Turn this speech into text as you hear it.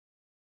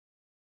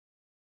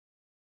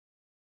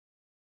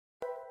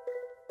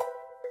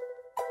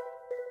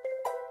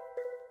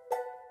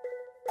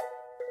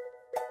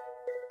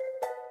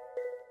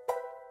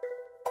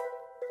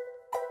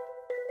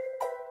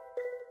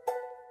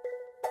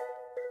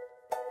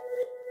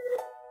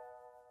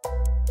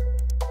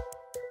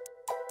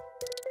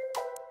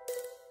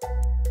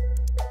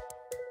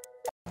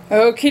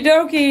Okie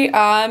dokie,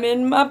 I'm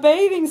in my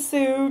bathing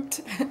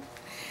suit.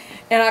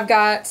 And I've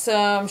got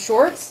some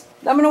shorts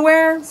that I'm gonna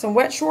wear, some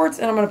wet shorts,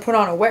 and I'm gonna put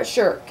on a wet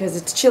shirt because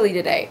it's chilly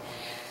today.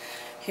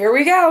 Here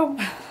we go.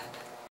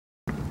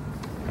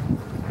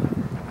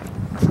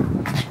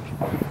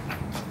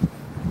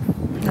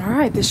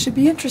 Alright, this should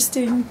be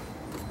interesting.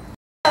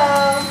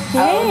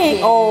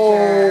 Hey!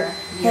 Oh,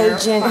 hey,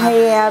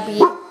 hey,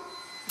 Abby.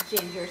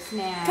 Ginger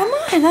snack. Come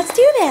on, let's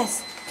do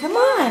this. Come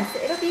on.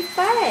 It'll be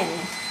fun.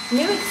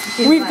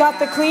 We've got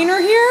the cleaner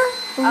here.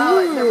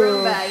 Oh, the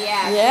Roomba,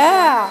 yeah.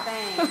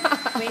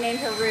 Yeah. We named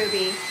her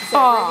Ruby. So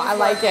oh, I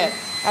like it.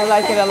 I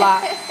like it a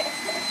lot.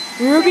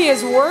 Ruby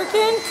is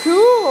working?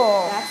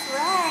 Cool. That's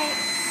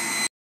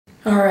right.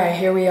 Alright,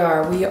 here we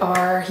are. We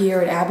are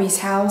here at Abby's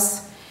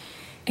house.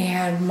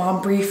 And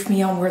Mom briefed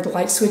me on where the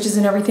light switches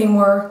and everything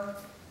were.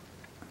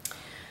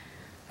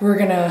 We're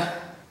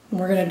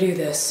gonna do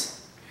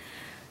this.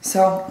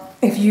 So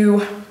if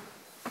you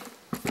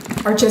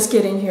are just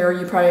getting here,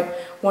 you're probably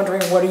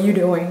wondering what are you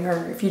doing,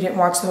 or if you didn't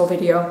watch the whole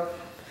video.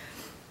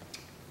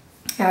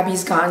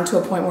 Abby's gotten to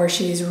a point where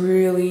she's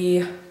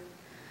really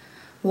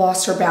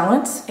lost her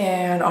balance,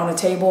 and on a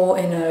table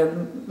in a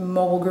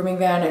mobile grooming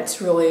van,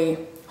 it's really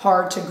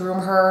hard to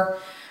groom her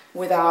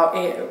without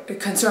a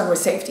concern with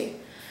safety.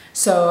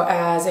 So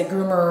as a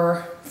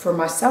groomer for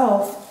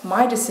myself,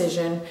 my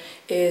decision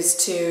is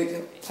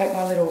to, like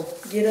my little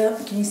get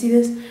up, can you see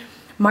this?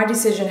 My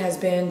decision has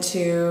been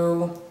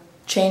to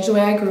change the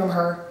way I groom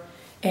her,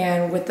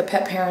 and with the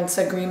pet parents'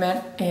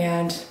 agreement,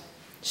 and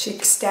she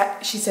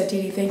said,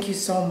 Dee Dee, thank you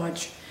so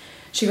much.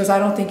 She goes, I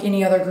don't think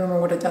any other groomer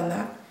would have done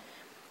that.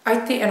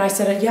 And I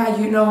said, yeah,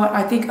 you know what,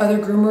 I think other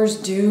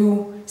groomers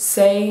do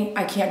say,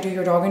 I can't do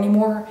your dog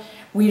anymore.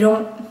 We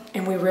don't,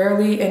 and we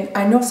rarely, and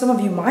I know some of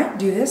you might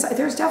do this.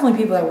 There's definitely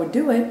people that would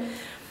do it.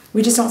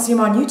 We just don't see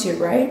them on YouTube,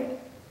 right?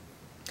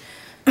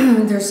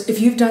 If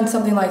you've done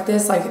something like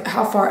this, like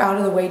how far out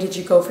of the way did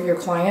you go for your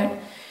client?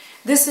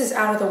 This is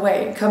out of the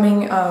way,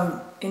 coming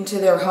into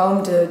their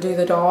home to do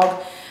the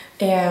dog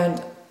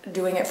and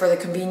doing it for the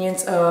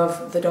convenience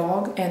of the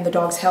dog and the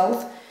dog's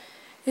health.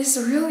 It's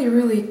really,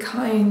 really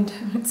kind.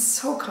 It's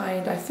so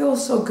kind. I feel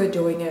so good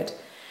doing it.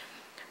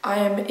 I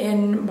am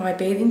in my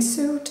bathing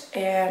suit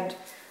and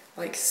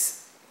I'm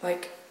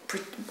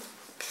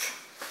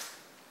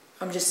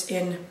just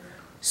in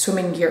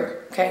swimming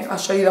gear, okay? I'll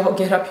show you the whole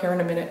get up here in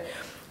a minute.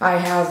 I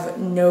have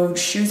no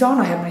shoes on,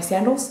 I have my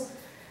sandals,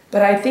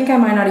 but I think I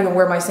might not even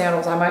wear my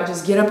sandals. I might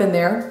just get up in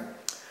there.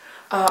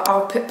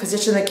 I'll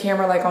position the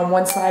camera like on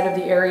one side of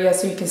the area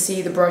so you can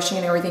see the brushing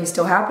and everything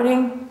still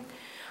happening.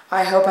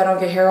 I hope I don't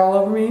get hair all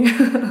over me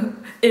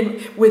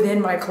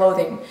within my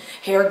clothing.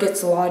 Hair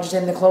gets lodged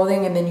in the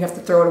clothing and then you have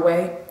to throw it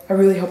away. I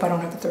really hope I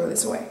don't have to throw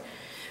this away.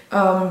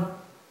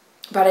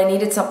 But I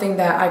needed something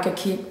that I could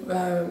keep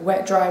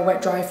wet,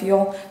 dry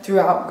feel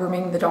throughout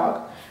grooming the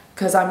dog,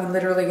 because I'm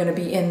literally going to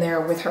be in there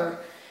with her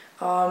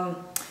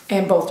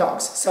and both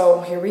dogs.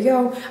 So here we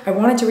go. I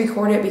wanted to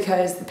record it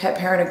because the pet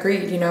parent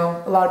agreed. You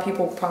know, a lot of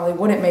people probably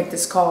wouldn't make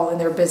this call in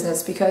their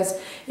business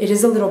because it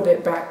is a little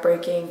bit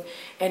backbreaking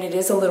and it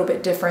is a little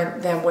bit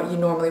different than what you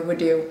normally would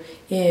do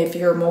if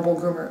you're a mobile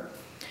groomer.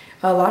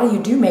 A lot of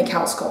you do make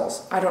house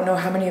calls. I don't know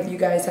how many of you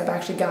guys have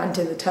actually gotten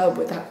to the tub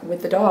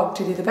with the dog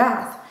to do the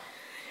bath.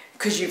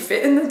 Could you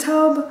fit in the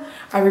tub?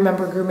 I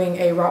remember grooming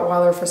a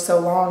Rottweiler for so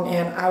long,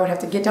 and I would have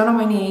to get down on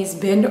my knees,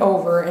 bend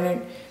over, and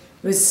it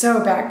was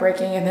so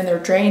backbreaking, and then their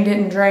drain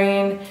didn't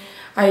drain.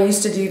 I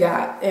used to do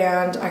that,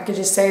 and I could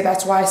just say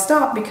that's why I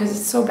stopped, because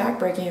it's so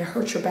backbreaking. It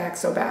hurts your back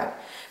so bad.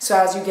 So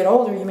as you get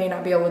older, you may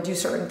not be able to do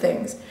certain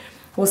things.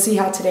 We'll see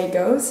how today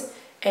goes,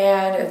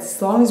 and as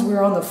long as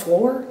we're on the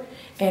floor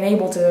and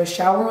able to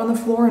shower on the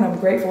floor, and I'm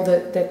grateful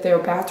that their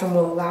bathroom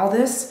will allow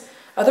this.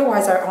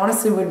 Otherwise, I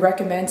honestly would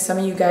recommend some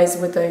of you guys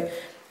with a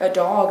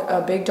dog,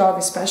 a big dog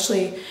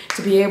especially,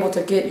 to be able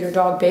to get your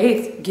dog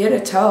bathed, get a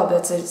tub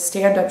that's a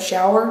stand-up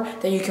shower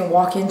that you can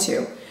walk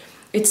into.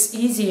 It's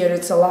easy, and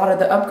it's a lot of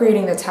the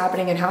upgrading that's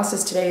happening in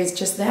houses today is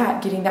just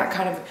that, getting that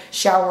kind of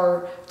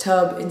shower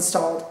tub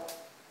installed,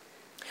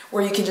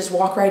 where you can just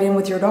walk right in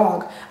with your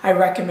dog. I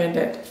recommend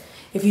it.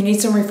 If you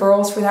need some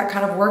referrals for that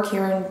kind of work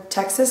here in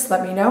Texas,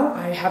 let me know.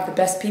 I have the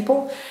best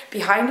people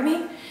behind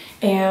me.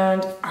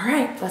 And all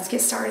right, let's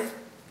get started.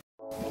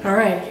 All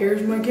right,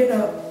 here's my get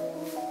up.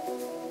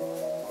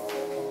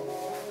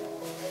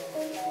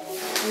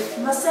 With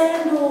my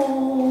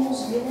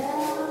sandals,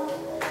 yeah.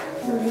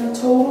 Maria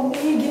told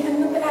me get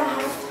in the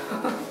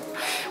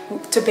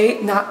bath. To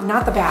bathe,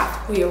 not the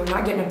bath. We were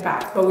not getting in the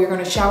bath, but we were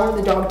gonna shower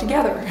the dog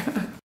together.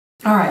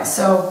 All right,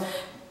 so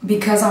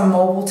because I'm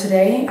mobile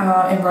today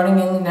and running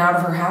in and out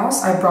of her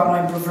house, I brought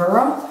my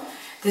Bravura.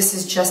 This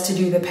is just to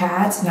do the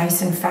pads,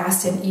 nice and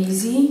fast and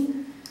easy.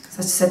 So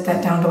let's set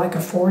that down to like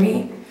a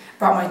 40.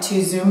 Brought my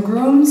 2 Zoom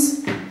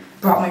grooms.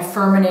 Brought my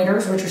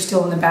Furminators, which are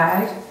still in the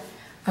bag.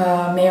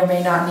 May or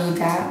may not need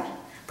that.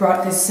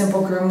 Brought this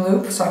simple groom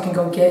loop so I can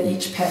go get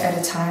each pet at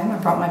a time. I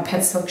brought my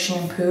Pet Silk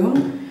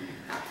shampoo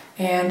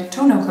and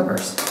toenail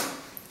clippers.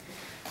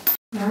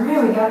 All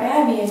right, we got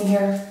Abby in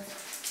here.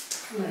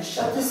 I'm going to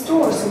shut this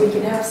door so we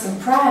can have some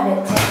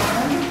private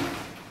time.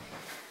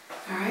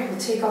 All right, we'll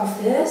take off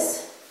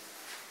this.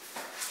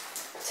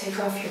 Take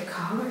off your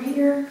collar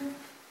here.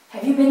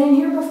 Have you been in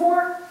here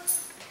before?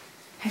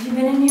 Have you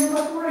been in here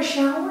before to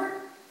shower?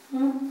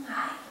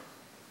 Hi.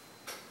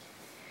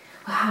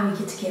 Wow, we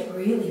get to get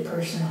really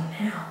personal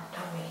now,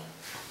 don't we?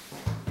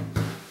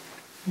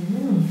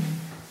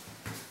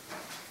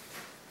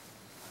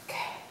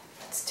 Okay,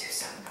 let's do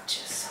some,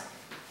 just some.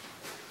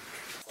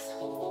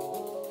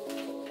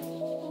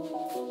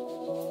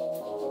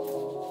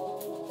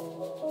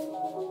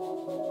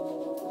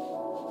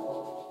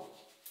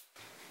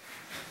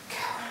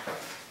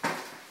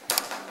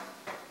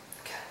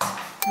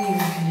 Leave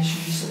the air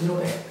conditioner just a little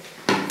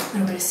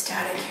bit of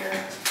static here.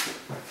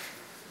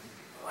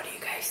 What are you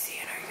guys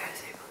seeing? Are you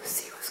guys able to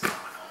see what's going on?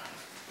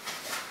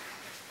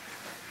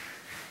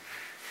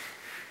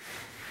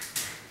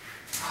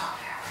 Oh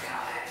yeah, look at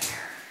all that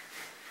hair.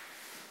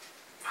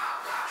 Oh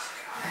gosh,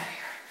 look at all that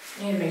hair.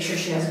 I need to make sure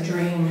she has a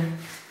drain,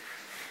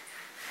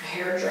 a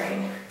hair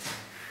drain.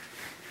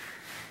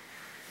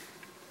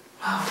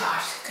 Oh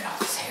gosh, look at all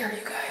this hair,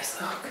 you guys.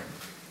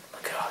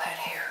 Look at all that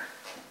hair.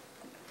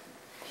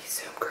 These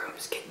Zoom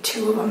grooms, get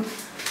 2 of them.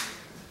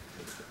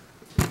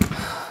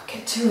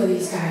 Get 2 of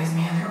these guys,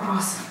 man, they're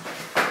awesome.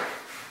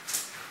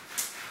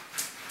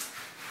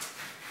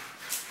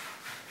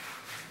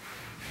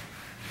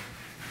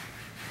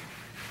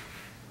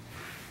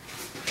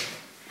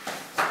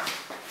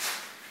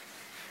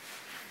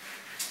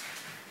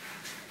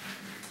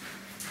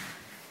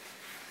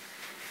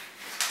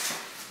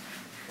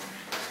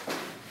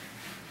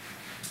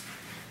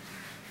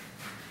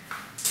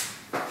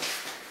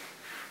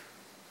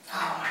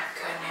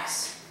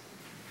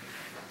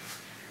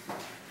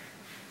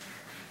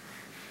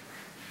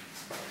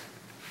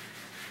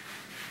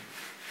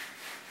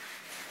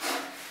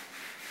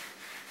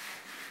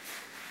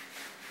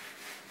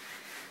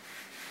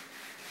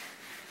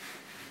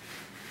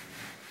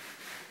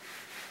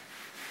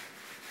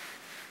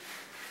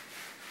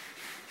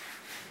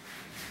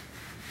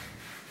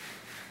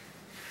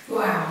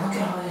 Wow, look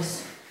at all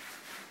this.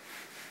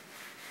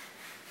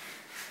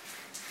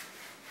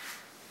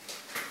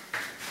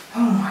 Oh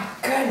my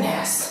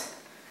goodness.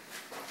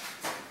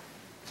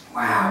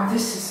 Wow,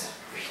 this is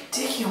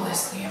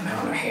ridiculously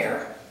amount of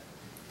hair.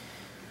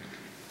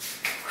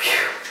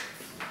 Whew.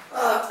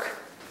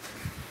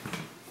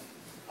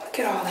 Look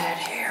at all that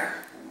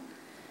hair.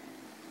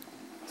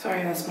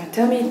 Sorry, that's my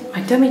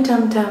tummy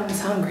tum-tum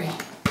is hungry.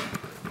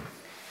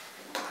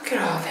 Look at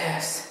all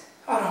this.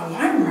 Haltom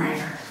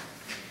weimaraner.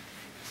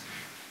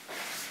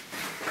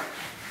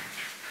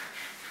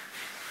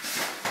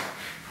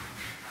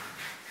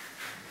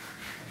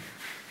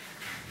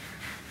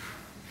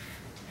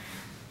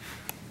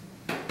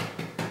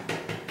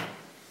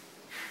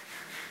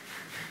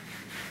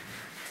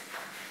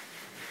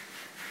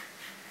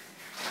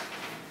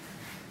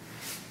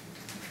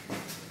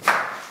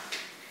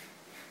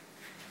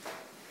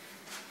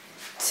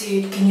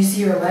 See, can you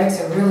see her legs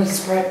are really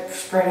spread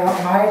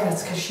out wide?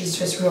 That's because she's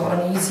just real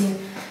uneasy.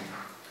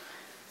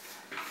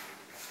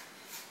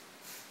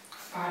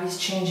 Body's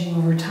changing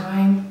over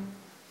time.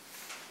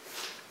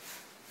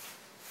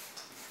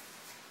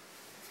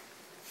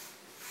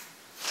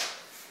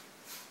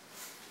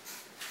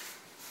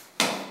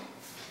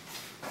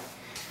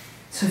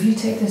 So if you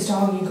take this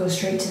dog and you go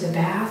straight to the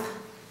bath,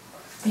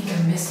 I think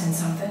you're missing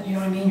something. You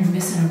know what I mean? You're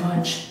missing a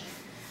bunch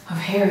of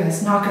hair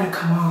that's not going to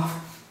come off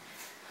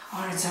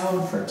on its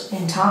own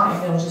in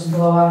time. It'll just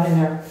blow out in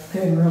their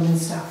living room and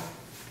stuff.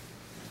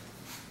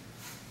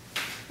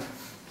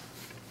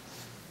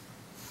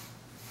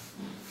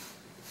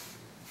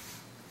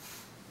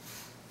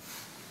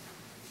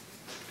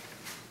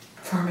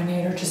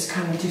 Terminator, just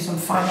kind of do some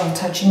final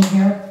touching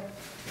here.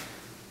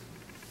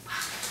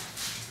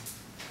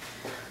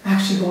 I'm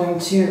actually going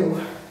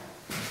to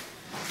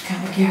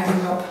kind of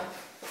gather up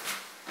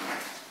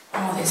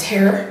all this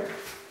hair.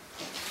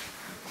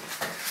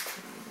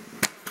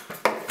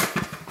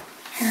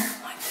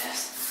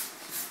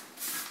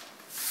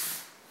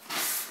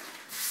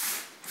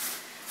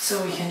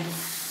 So we can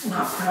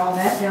not put all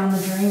that down the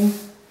drain.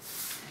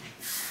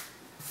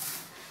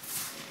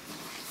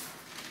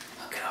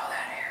 Look at all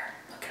that hair.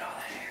 Look at all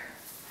that hair.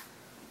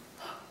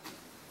 Look.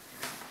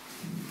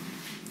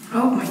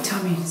 Oh, my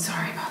tummy.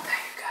 Sorry about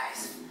that, you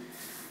guys.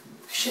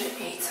 I should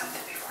have ate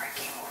something before I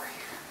came over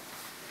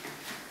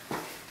here.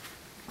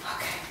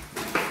 Okay.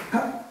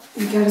 Oh,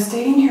 you gotta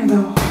stay in here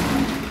though.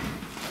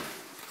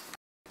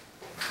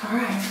 All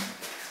right.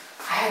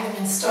 I had them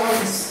install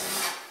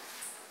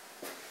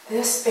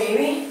this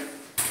baby.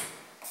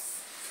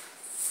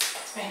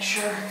 Let's make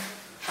sure.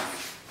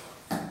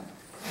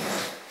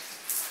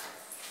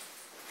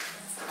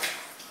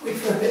 We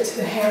flip it to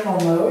the handle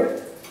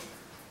mode.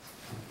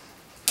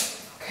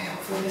 Okay,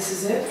 hopefully this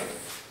is it.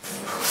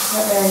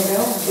 Oh, there you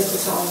go. We'll get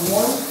this on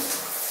warm.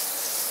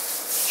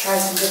 Try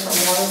some different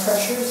water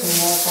pressures and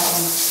we'll let that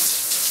one.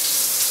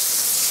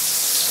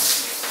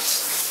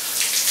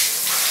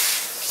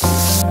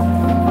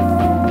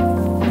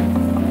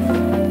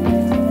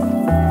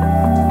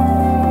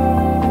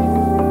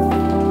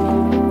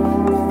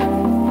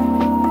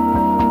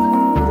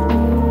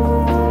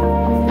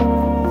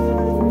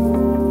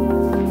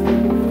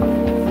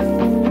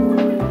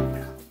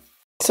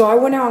 So I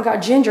went out and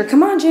got Ginger.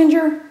 Come on,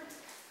 Ginger.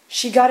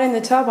 She got in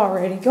the tub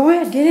already. Go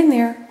ahead, get in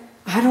there.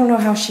 I don't know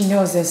how she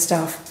knows this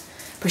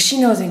stuff, but she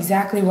knows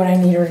exactly what I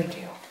need her to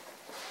do.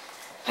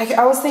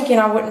 I was thinking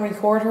I wouldn't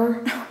record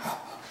her.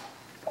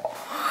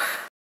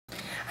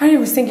 I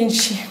was thinking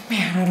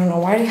man, I don't know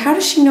why. How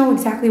does she know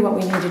exactly what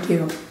we need to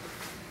do?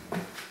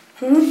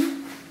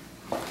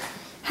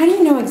 How do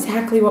you know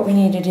exactly what we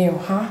need to do,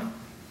 huh?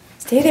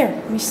 Stay there.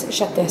 Let me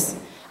shut this.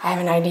 I have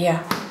an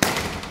idea.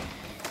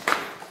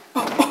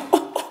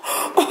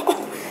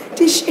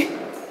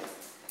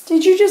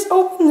 Did you just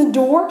open the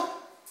door?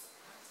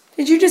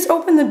 Did you just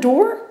open the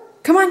door?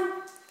 Come on.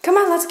 Come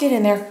on, let's get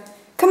in there.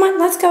 Come on,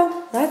 let's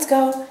go. Let's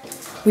go.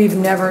 We've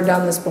never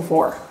done this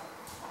before.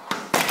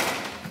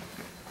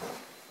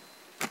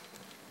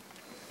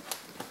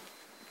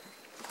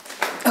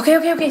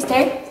 Okay,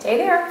 stay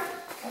there.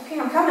 Okay,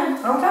 I'm coming.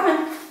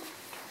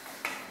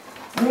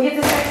 Let me get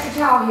this extra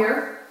towel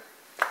here.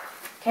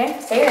 Okay,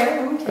 stay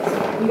there. Let me kiss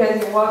you. You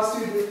guys can walk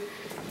through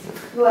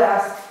the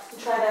glass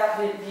and try that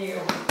view.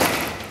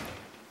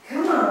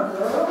 Come on,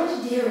 girl.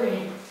 What you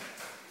doing?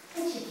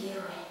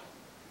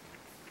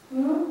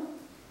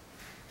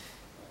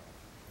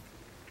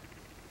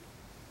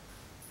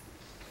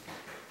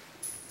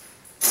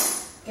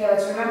 Okay,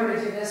 let's remember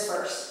to do this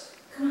first.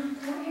 Come on,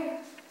 come here.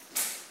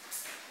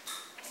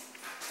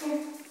 Come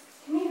here.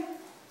 Okay,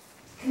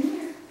 come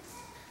here.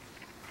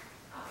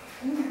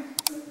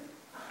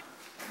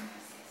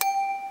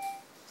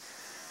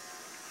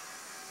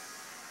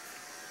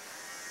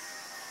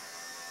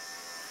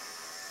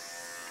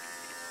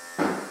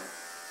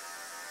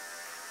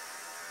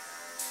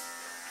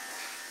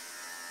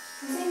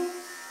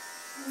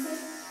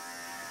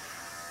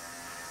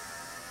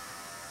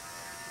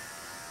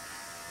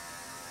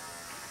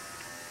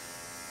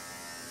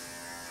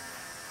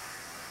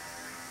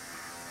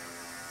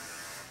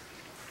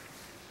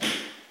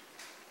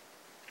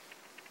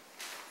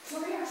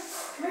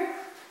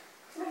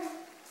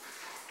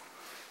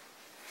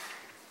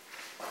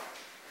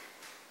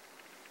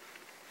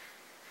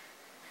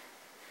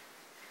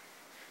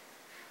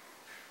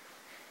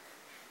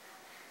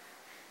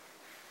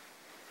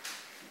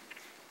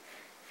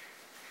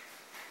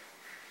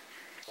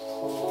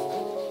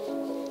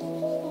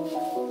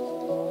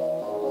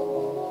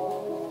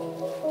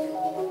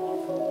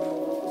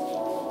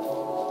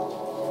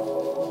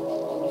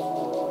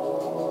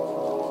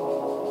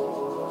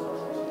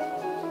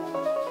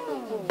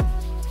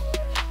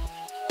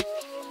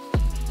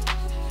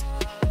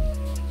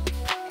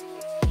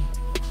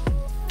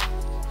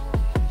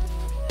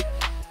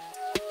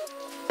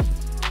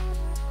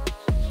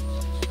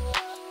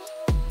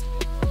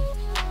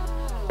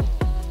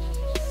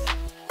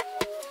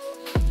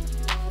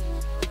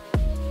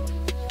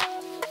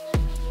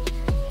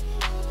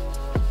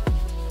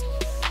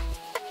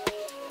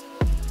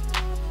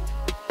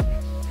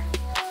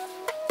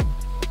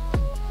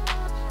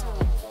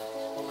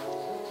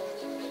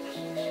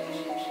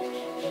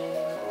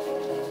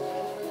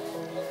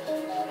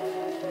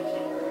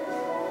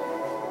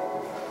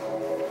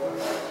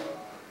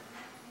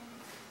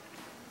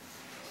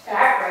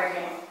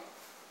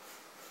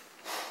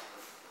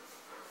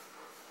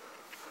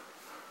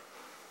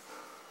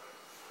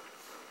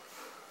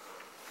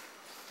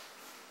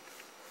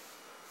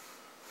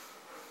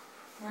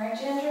 Alright,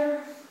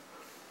 Ginger?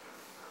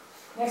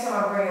 Next time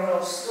I'll bring a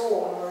little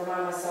stool. I'm going to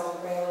remind myself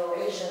to bring a little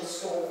Asian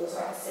stool so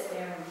I can sit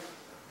there and...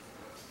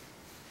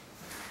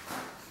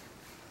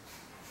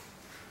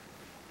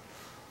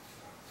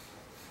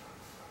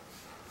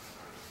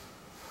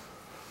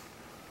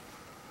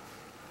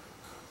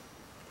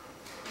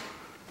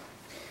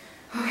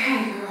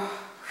 Okay, girl.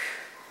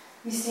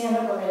 Let me stand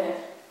up a minute.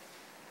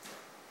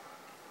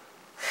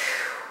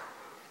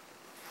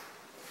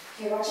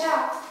 Okay, watch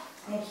out.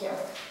 Thank you.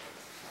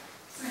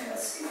 Alright,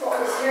 let's scoop all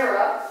this hair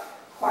up.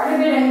 Quite a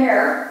bit of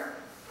hair.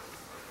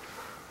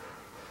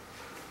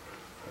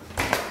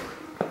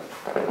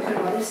 Look at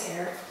all this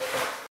hair.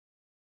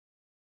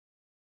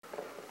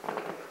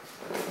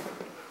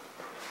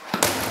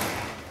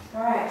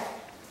 Alright.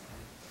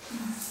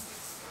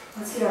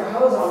 Let's get our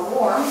hose on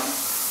warm.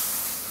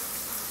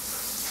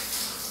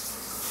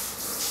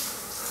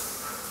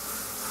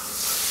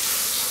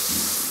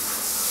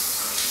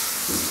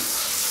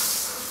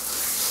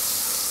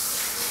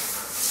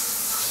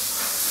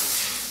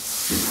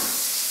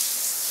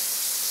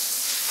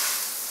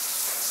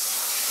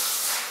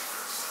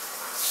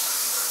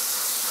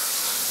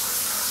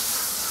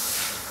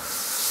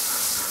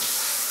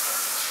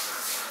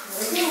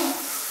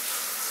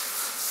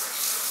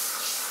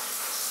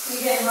 You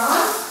getting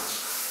hot?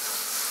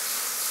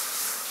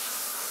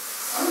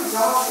 I'm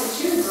exhausted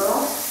too,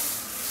 girl.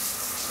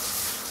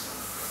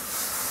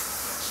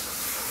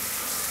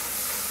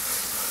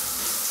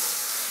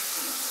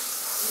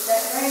 Get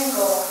that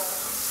wrinkle.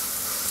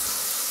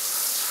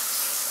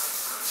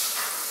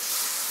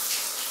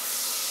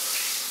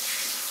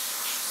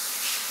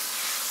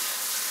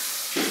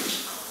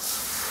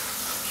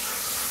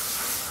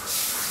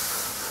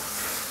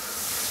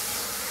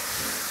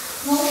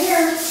 Come over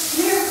here.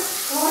 Come here.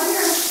 Come over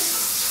here.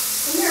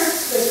 Come here.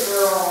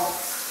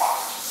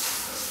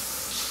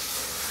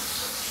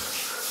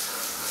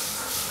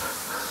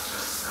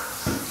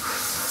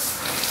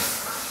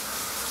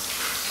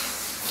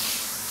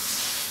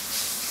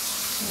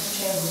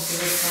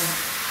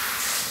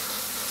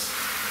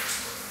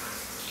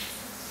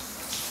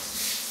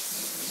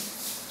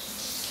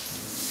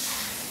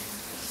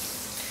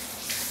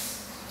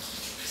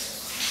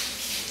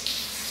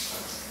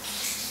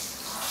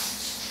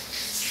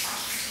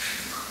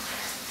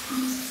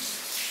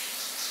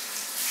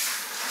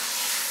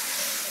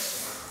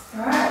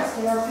 All right, let's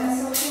get our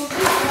pencil tool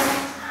here.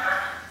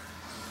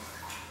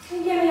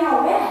 You get me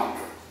all wet.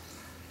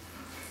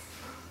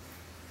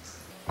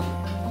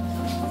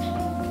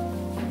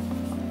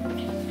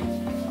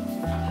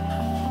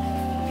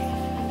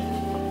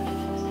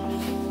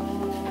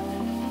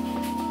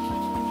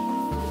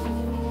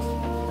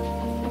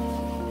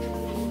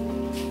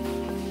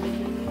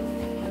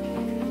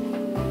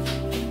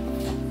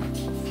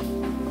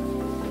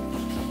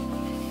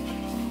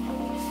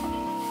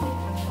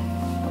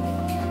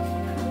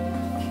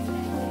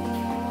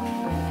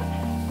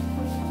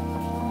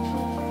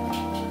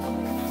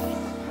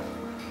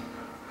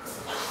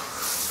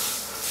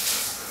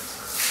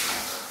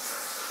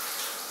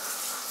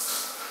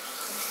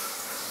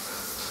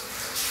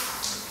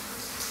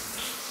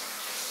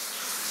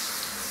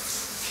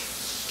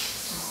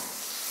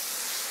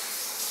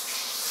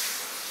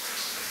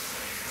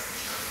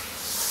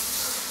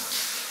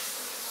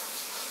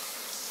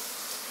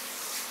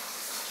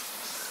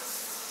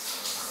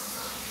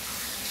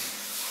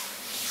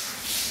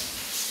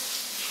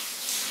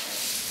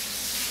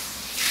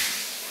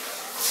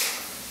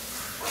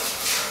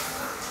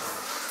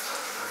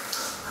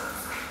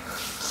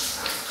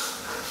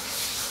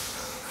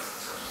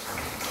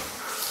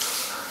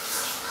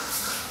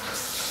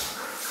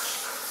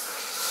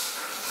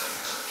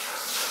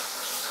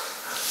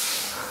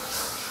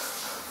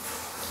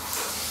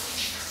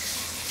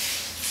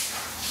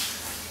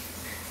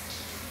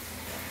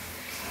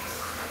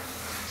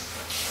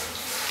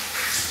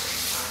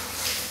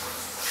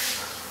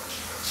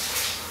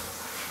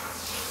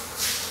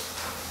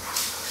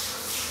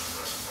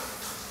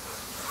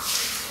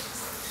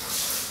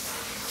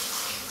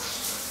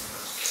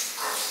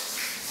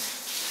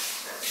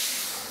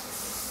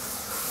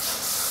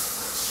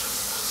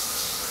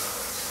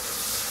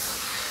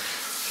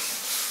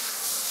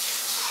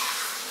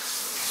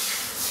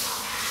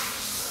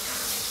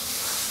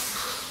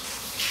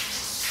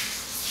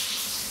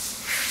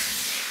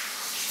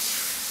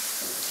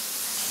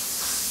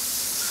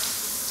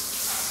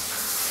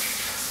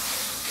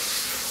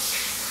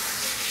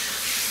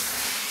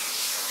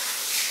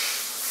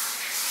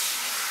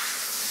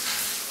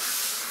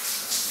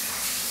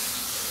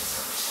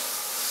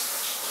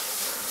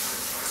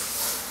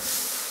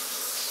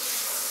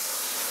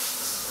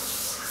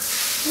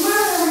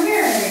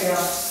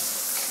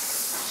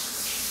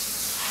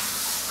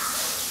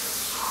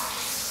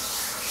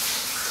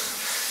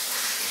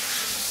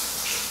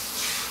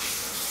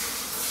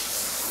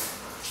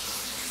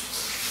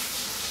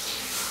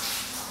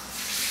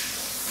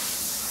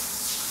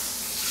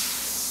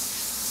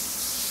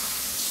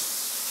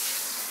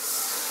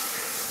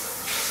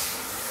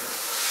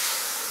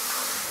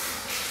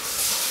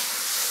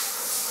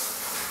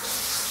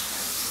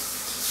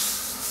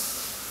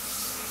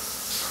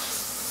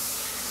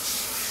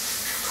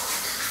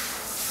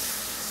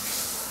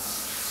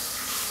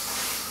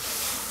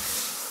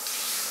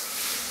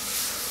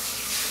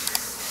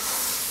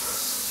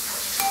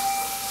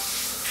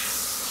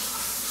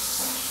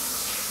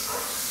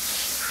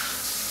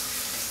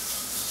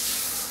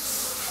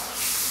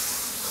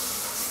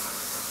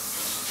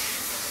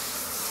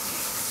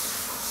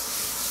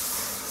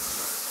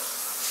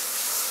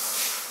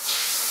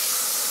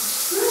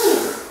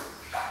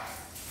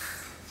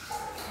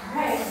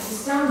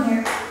 Down here.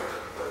 Okay.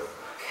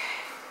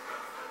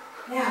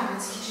 Now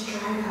let's get you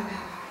dried up.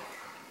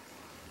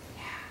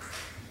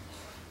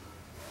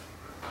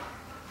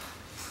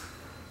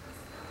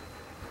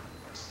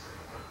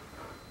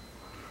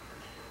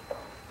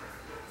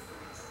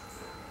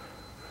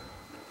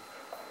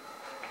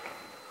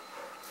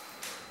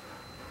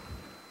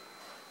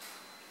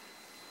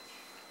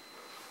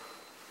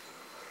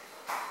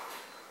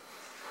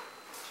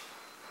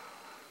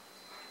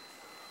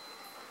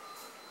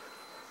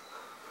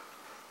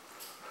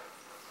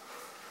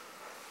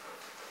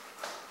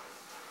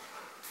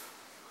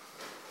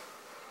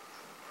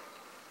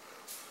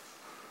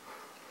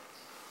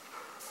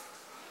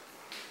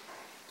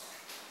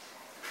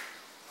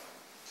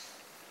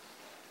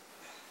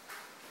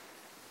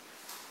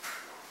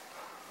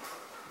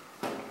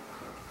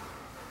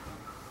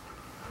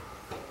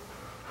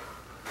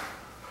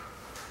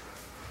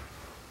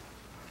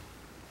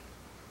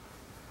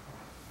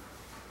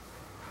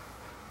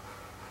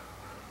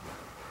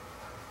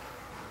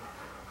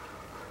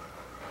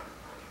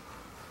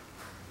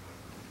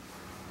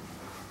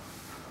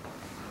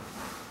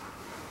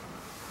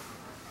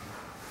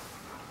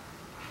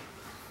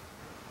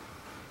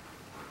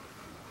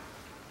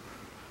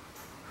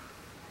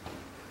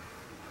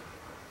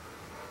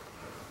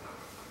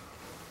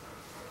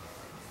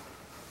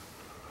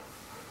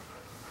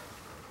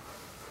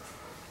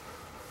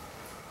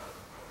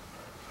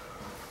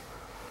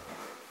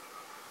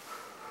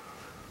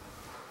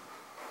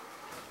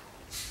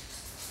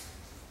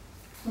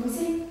 Let me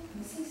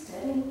see,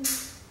 steady.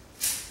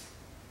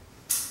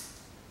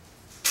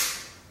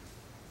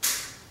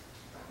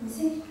 Let me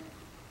see.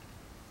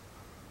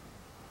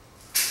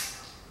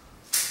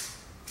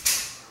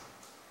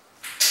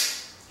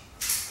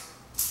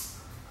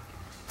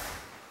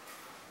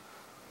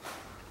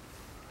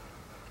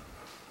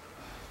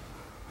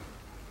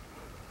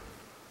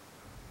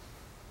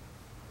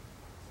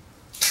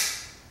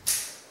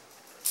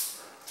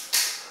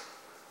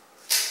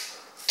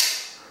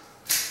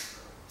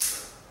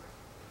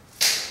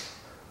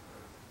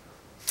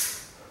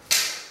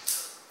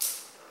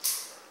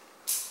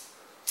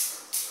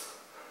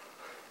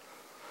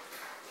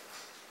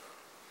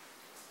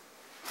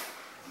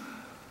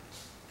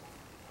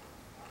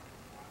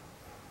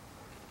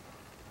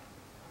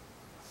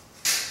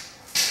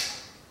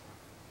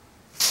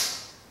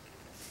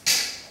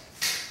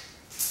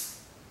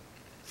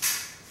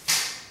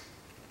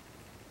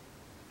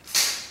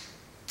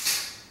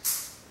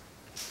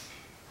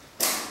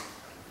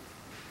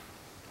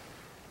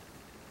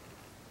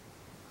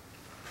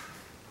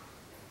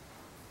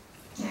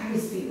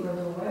 Abby's feet were a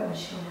little wet when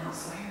she went out,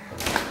 so here.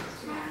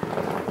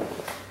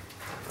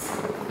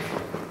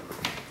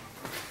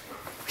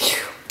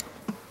 Whew.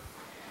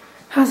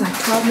 That was like a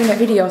 12-minute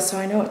video, so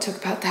I know it took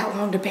about that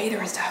long to bathe her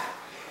and stuff.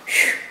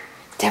 Whew.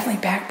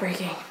 Definitely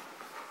back-breaking.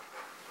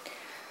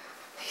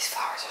 These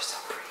flowers are so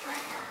pretty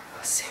right here.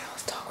 Let's see,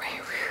 let's talk right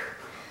here.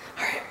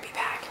 All right, be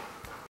back.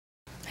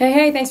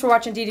 Hey, thanks for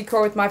watching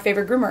D-Decor with my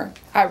favorite groomer.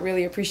 I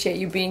really appreciate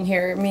you being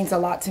here. It means a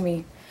lot to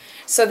me.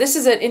 So this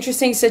is an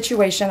interesting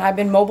situation. I've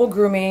been mobile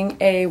grooming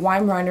a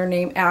weimaraner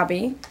named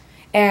Abby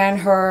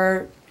and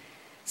her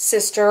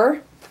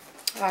sister,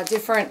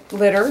 different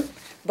litter,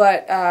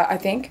 but I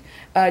think,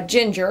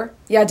 Ginger.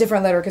 Yeah,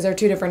 different litter because they're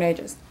 2 different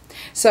ages.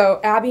 So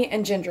Abby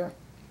and Ginger.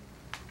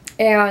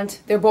 And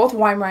they're both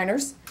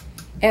weimaraners,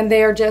 and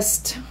they are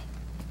just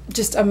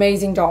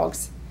amazing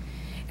dogs.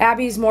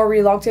 Abby's more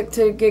reluctant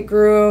to get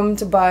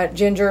groomed, but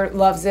Ginger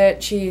loves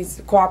it.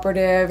 She's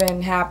cooperative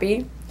and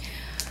happy.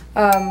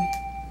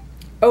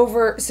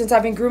 Since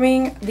I've been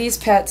grooming these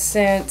pets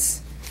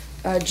since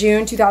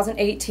June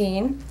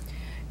 2018,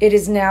 it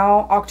is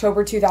now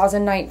October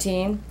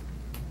 2019.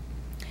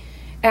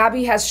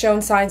 Abby has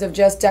shown signs of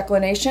just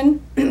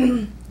declination,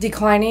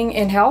 declining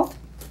in health,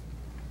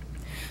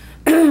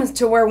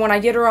 to where when I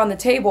get her on the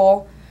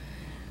table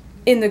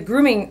in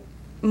the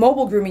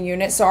mobile grooming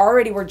unit, so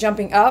already we're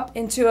jumping up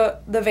into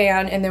the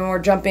van, and then we're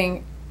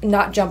getting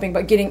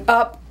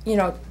up,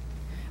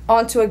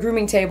 onto a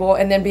grooming table,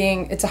 and then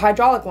it's a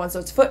hydraulic one, so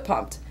it's foot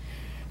pumped,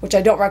 which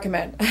I don't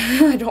recommend.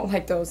 I don't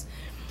like those.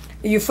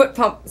 You foot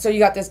pump, so you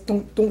got this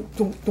dunk, dunk,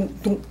 dunk,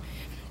 dunk, dunk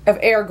of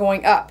air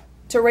going up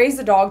to raise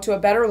the dog to a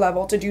better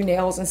level to do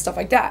nails and stuff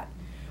like that.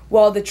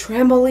 Well, the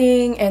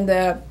trembling and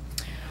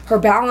her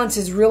balance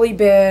has really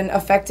been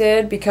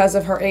affected because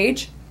of her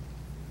age.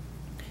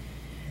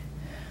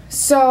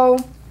 So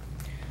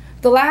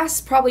the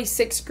last probably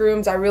 6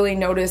 grooms, I really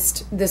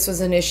noticed this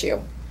was an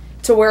issue,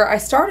 to where I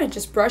started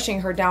just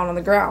brushing her down on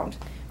the ground.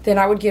 Then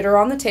I would get her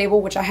on the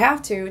table, which I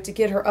have to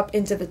get her up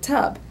into the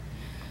tub.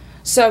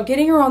 So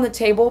getting her on the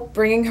table,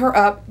 bringing her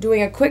up,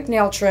 doing a quick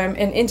nail trim,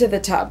 and into the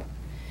tub.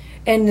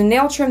 And the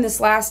nail trim this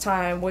last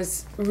time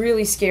was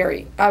really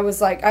scary. I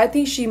was like, I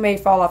think she may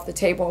fall off the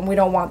table, and we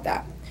don't want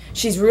that.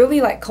 She's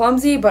really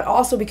clumsy, but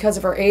also because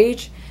of her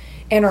age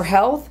and her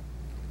health,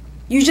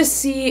 you just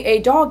see a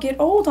dog get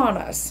old on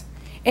us.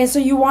 And so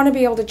you want to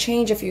be able to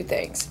change a few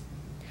things.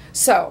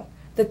 So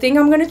the thing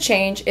I'm going to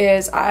change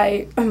is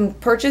I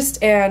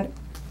purchased and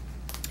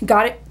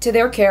got it to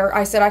their care.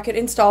 I said I could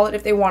install it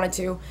if they wanted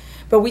to,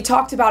 but we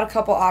talked about a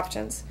couple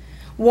options.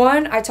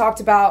 One, I talked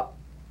about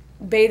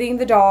bathing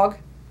the dog.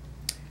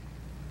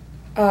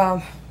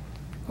 What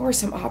were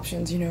some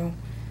options,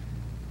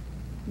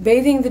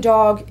 Bathing the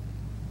dog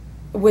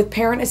with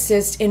parent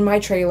assist in my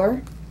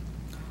trailer,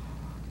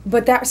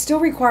 but that still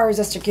requires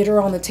us to get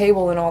her on the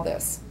table and all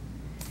this.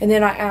 And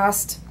then I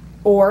asked,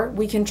 or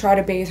we can try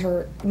to bathe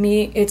her.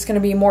 It's going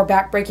to be more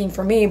backbreaking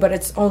for me, but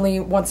it's only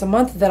once a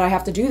month that I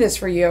have to do this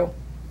for you,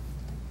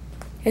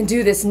 and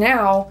do this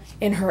now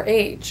in her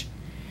age.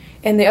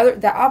 And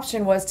the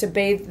option was to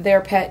bathe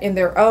their pet in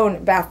their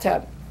own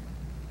bathtub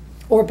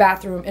or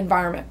bathroom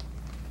environment,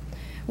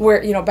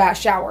 where bath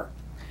shower.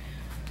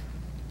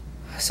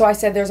 So I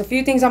said, there's a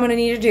few things I'm going to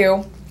need to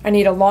do. I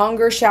need a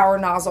longer shower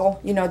nozzle,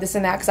 this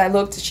and that, because I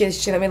looked, she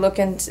let me look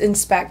and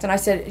inspect, and I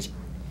said,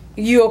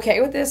 you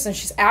okay with this? And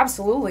she's,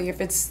 absolutely, if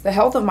it's the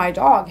health of my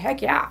dog,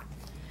 heck yeah.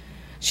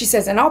 She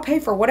says, and I'll pay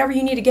for whatever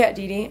you need to get,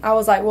 Dee Dee. I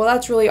was like, well,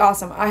 that's really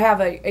awesome. I have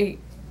a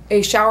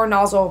shower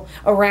nozzle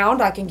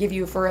around I can give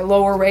you for a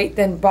lower rate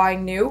than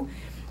buying new,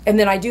 and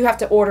then I do have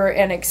to order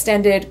an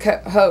extended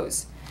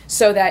hose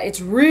so that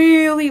it's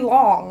really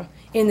long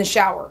in the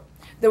shower.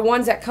 The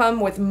ones that come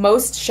with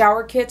most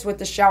shower kits with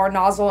the shower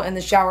nozzle and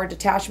the shower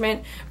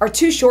detachment are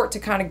too short to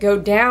kind of go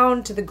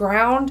down to the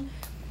ground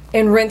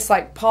and rinse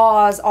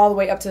paws all the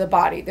way up to the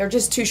body. They're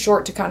just too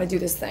short to kind of do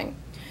this thing.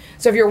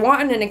 So if you're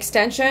wanting an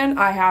extension,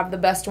 I have the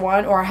best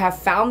one, or I have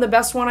found the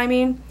best one,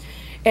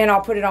 and I'll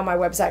put it on my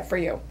website for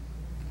you.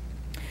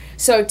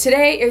 So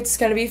today it's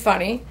going to be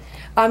funny.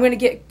 I'm going to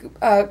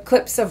get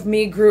clips of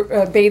me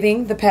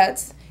bathing the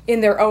pets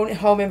in their own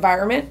home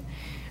environment,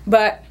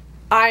 but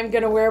I'm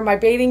going to wear my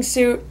bathing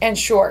suit and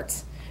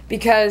shorts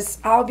because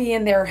I'll be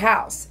in their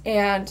house,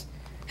 and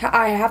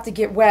I have to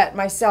get wet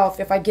myself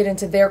if I get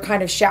into their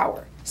kind of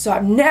shower. So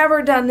I've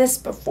never done this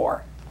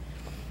before.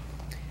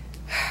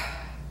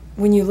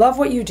 When you love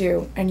what you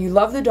do and you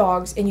love the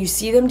dogs and you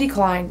see them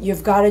decline,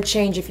 you've got to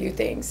change a few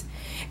things.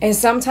 And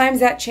sometimes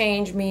that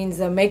change means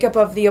the makeup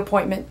of the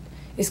appointment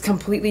is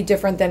completely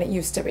different than it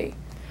used to be.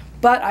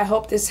 But I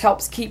hope this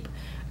helps keep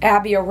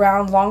Abby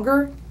around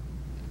longer,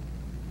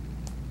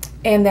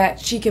 and that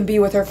she can be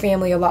with her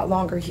family a lot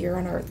longer here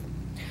on Earth.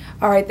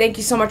 All right, thank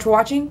you so much for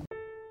watching.